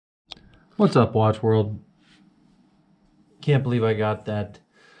What's up, Watch World? Can't believe I got that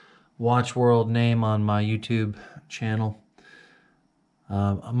Watch World name on my YouTube channel.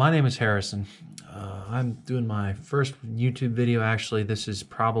 My name is Harrison. I'm doing my first YouTube video. Actually, this is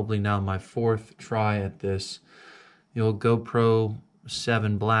probably now my fourth try at this. The old GoPro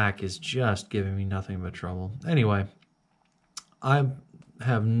 7 Black is just giving me nothing but trouble. Anyway, I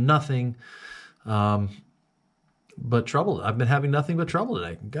have nothing but trouble. I've been having nothing but trouble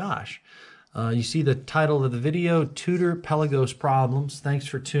today. Gosh. You see the title of the video, Tudor Pelagos Problems. Thanks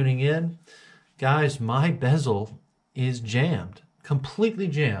for tuning in. Guys, my bezel is jammed, completely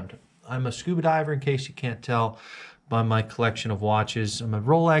jammed. I'm a scuba diver, in case you can't tell by my collection of watches. I'm a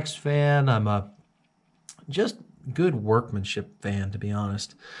Rolex fan. I'm a just good workmanship fan, to be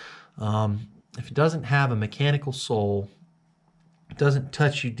honest. If it doesn't have a mechanical soul, it doesn't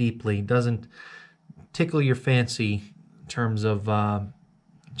touch you deeply, doesn't tickle your fancy in terms of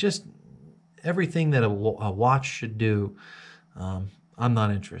just everything that a watch should do, I'm not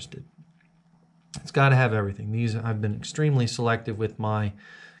interested. It's got to have everything. I've been extremely selective with my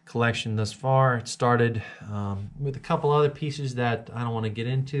collection thus far. It started with a couple other pieces that I don't want to get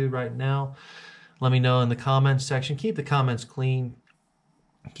into right now. Let me know in the comments section. Keep the comments clean.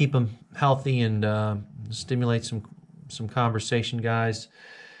 Keep them healthy and stimulate some conversation, guys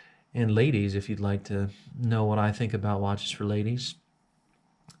and ladies, if you'd like to know what I think about watches for ladies.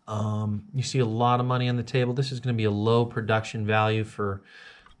 You see a lot of money on the table. This is going to be a low production value for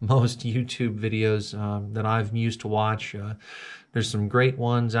most YouTube videos that I've used to watch. There's some great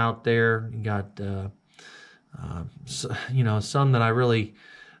ones out there. You got, some that I really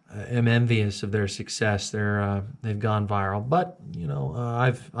am envious of their success. They've gone viral, but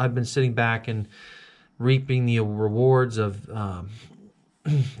I've been sitting back and reaping the rewards of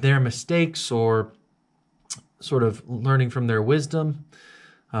their mistakes, or sort of learning from their wisdom.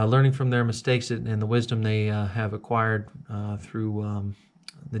 Learning from their mistakes and the wisdom they have acquired through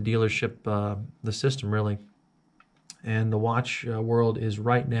the dealership, the system, really. And the watch world is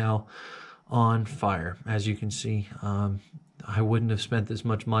right now on fire, as you can see. I wouldn't have spent this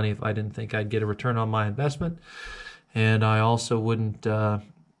much money if I didn't think I'd get a return on my investment. And I also wouldn't have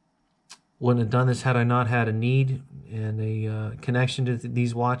done this had I not had a need and a connection to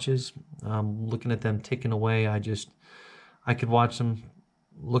these watches. Looking at them ticking away, I could watch them,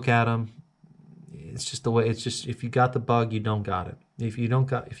 look at them. It's just the way. It's just, if you got the bug, you don't got it. If you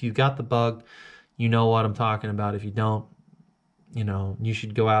got the bug, you know what I'm talking about. If you don't, you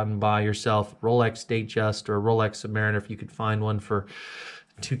should go out and buy yourself Rolex Datejust or a Rolex Submariner if you could find one for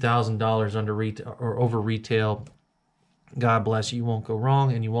 $2,000 under retail or over retail. God bless you. You won't go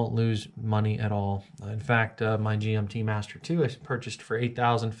wrong, and you won't lose money at all. In fact, my GMT Master 2 I purchased for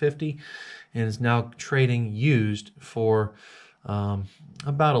 $8,050, and is now trading used for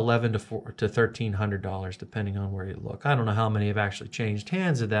about $1,100 to $1,300, depending on where you look. I don't know how many have actually changed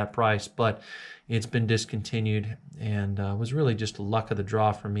hands at that price, but it's been discontinued, and was really just a luck of the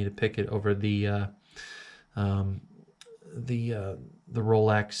draw for me to pick it over the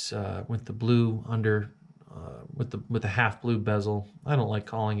Rolex with the blue under, with the half blue bezel. I don't like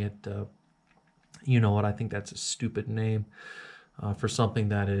calling it. You know what? I think that's a stupid name for something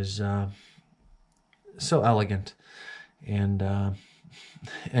that is so elegant. And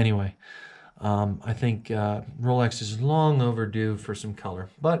anyway, I think Rolex is long overdue for some color.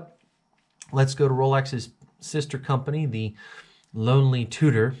 But let's go to Rolex's sister company, the Lonely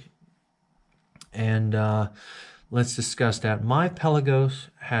Tudor, and let's discuss that. My Pelagos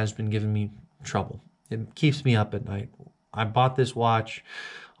has been giving me trouble. It keeps me up at night. I bought this watch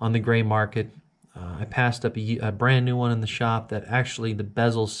on the gray market. I passed up a brand new one in the shop that actually the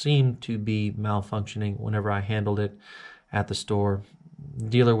bezel seemed to be malfunctioning whenever I handled it at the store. The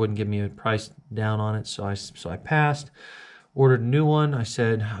dealer wouldn't give me a price down on it, so I passed. Ordered a new one. I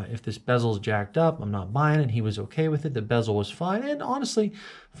said, if this bezel's jacked up, I'm not buying it. He was okay with it. The bezel was fine, and honestly,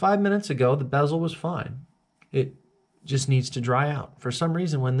 5 minutes ago, the bezel was fine. It just needs to dry out. For some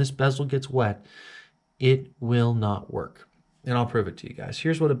reason, when this bezel gets wet, it will not work. And I'll prove it to you guys.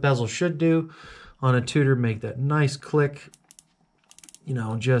 Here's what a bezel should do on a Tudor. Make that nice click.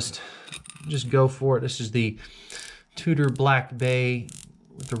 Just go for it. This is the Tudor Black Bay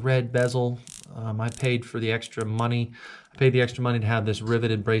with the red bezel. I paid for the extra money. I paid the extra money to have this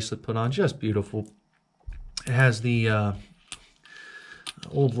riveted bracelet put on. Just beautiful. It has the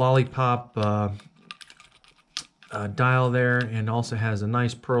old lollipop dial there, and also has a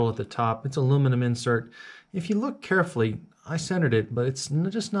nice pearl at the top. It's aluminum insert. If you look carefully, I centered it, but it's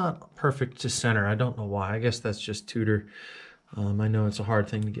just not perfect to center. I don't know why. I guess that's just Tudor. I know it's a hard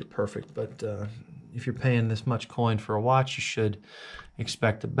thing to get perfect, but if you're paying this much coin for a watch, you should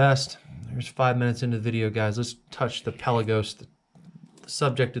expect the best. There's 5 minutes into the video, guys. Let's touch the Pelagos, the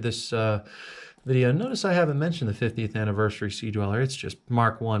subject of this video. Notice I haven't mentioned the 50th anniversary Sea Dweller. It's just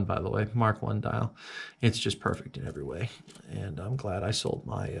Mark 1, by the way, Mark 1 dial. It's just perfect in every way, and I'm glad I sold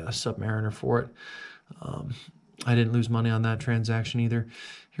my Submariner for it. I didn't lose money on that transaction either.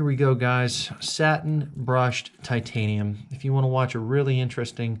 Here we go, guys. Satin brushed titanium. If you want to watch a really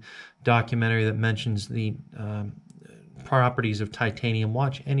interesting documentary that mentions the properties of titanium,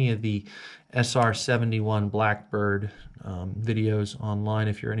 watch any of the SR-71 Blackbird videos online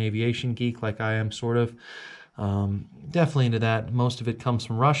if you're an aviation geek like I am, sort of. Definitely into that. Most of it comes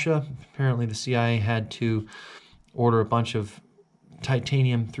from Russia. Apparently the CIA had to order a bunch of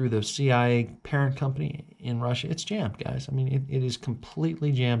titanium through the CIA parent company in Russia. It's jammed, guys. I mean, it is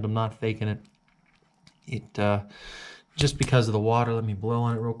completely jammed. I'm not faking it. It just because of the water. Let me blow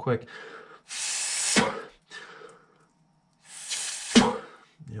on it real quick.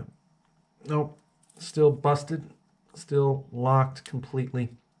 Yep. Nope. Still busted. Still locked completely.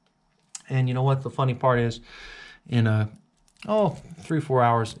 And you know what? The funny part is, in 3-4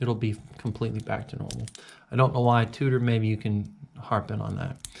 hours, it'll be completely back to normal. I don't know why. Tudor, maybe you can harp in on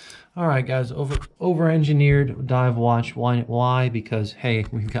that. All right, guys, over-engineered dive watch. Why? Because, hey,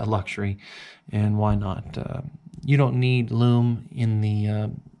 we've got luxury, and why not? You don't need lume in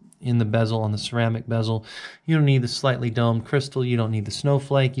the bezel, on the ceramic bezel. You don't need the slightly domed crystal. You don't need the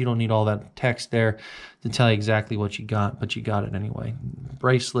snowflake. You don't need all that text there to tell you exactly what you got, but you got it anyway.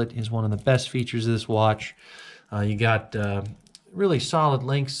 Bracelet is one of the best features of this watch. You got really solid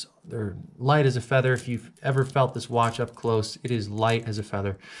links. They're light as a feather. If you've ever felt this watch up close, it is light as a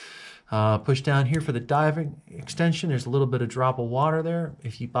feather. Push down here for the diving extension. There's a little bit of drop of water there.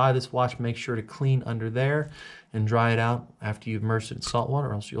 If you buy this watch, make sure to clean under there and dry it out after you've immersed it in salt water,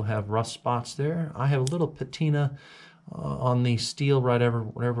 or else you'll have rust spots there. I have a little patina on the steel,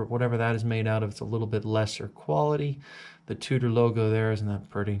 whatever that is made out of. It's a little bit lesser quality. The Tudor logo there, isn't that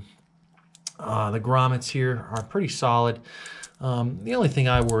pretty? The grommets here are pretty solid. The only thing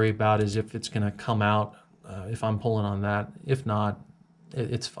I worry about is if it's going to come out, if I'm pulling on that. If not,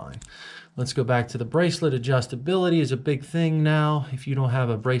 it's fine. Let's go back to the bracelet. Adjustability is a big thing now. If you don't have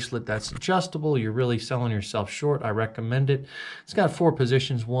a bracelet that's adjustable, you're really selling yourself short. I recommend it. It's got 4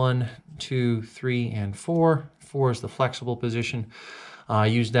 positions, 1, 2, 3, and 4. 4 is the flexible position. I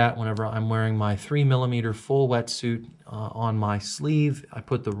use that whenever I'm wearing my 3mm full wetsuit on my sleeve. I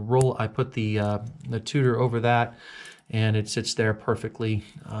put the Tudor over that, and it sits there perfectly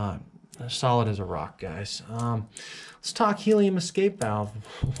solid as a rock, guys. Let's talk helium escape valve.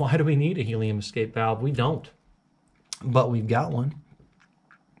 Why do we need a helium escape valve? We don't, but we've got one.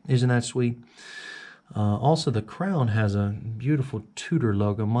 Isn't that sweet? Also, the crown has a beautiful Tudor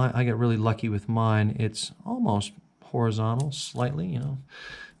logo. I got really lucky with mine. It's almost horizontal, slightly, you know.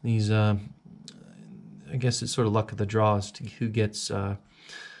 These, I guess it's sort of luck of the draw as to who gets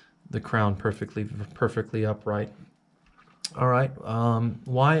the crown perfectly upright. All right,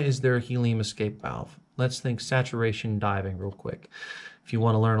 why is there a helium escape valve? Let's think saturation diving real quick. If you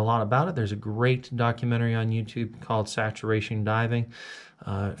want to learn a lot about it, there's a great documentary on YouTube called Saturation Diving.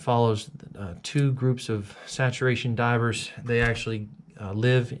 It follows 2 groups of saturation divers. They actually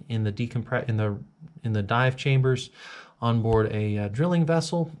live in the dive chambers on board a drilling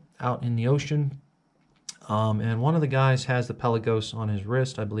vessel out in the ocean. And one of the guys has the Pelagos on his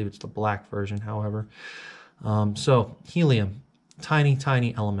wrist. I believe it's the black version, however. So helium,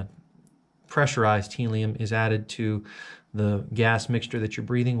 tiny element. Pressurized helium is added to the gas mixture that you're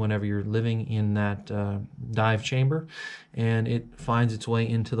breathing whenever you're living in that dive chamber, and it finds its way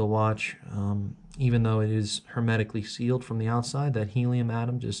into the watch. Even though it is hermetically sealed from the outside, that helium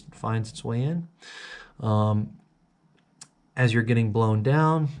atom just finds its way in. As you're getting blown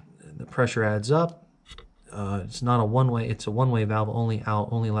down, the pressure adds up. It's not a one-way, it's a one-way valve, only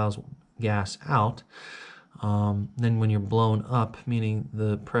allows gas out. Then when you're blown up, meaning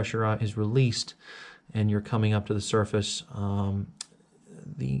the pressure is released and you're coming up to the surface,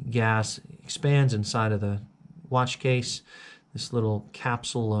 the gas expands inside of the watch case, this little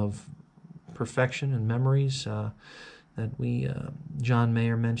capsule of perfection and memories that John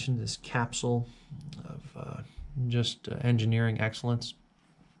Mayer mentioned, this capsule of just engineering excellence.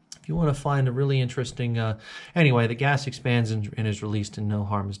 If you want to find a really interesting, anyway, the gas expands and is released and no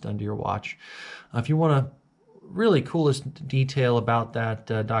harm is done to your watch. If you want to really coolest detail about that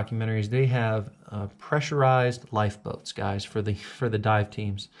documentary is they have pressurized lifeboats, guys, for the dive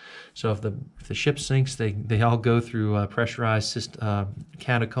teams. So if the ship sinks, they all go through pressurized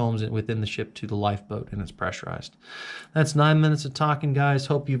catacombs within the ship to the lifeboat, and it's pressurized. That's 9 minutes of talking, guys.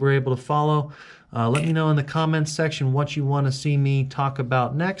 Hope you were able to follow. Let me know in the comments section what you want to see me talk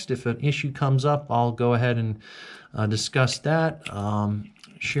about next. If an issue comes up, I'll go ahead and discuss that.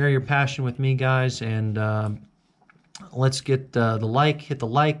 Share your passion with me, guys, and let's get hit the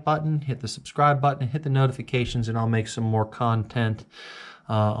like button, hit the subscribe button, hit the notifications, and I'll make some more content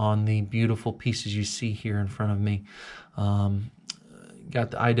on the beautiful pieces you see here in front of me.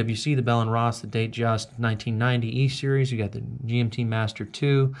 Got the IWC, the Bell & Ross, the Datejust 1990 E-Series. You got the GMT Master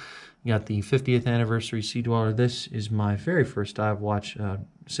 2. You got the 50th anniversary Sea Dweller. This is my very first dive watch,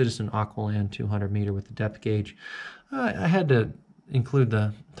 Citizen Aqualand 200 meter with the depth gauge. I had to include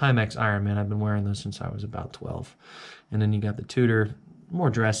the Timex Ironman. I've been wearing those since I was about 12. And then you got the Tudor, more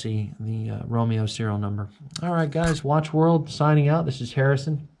dressy, the Romeo serial number. All right, guys, Watch World signing out. This is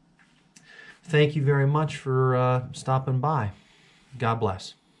Harrison. Thank you very much for stopping by. God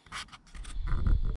bless.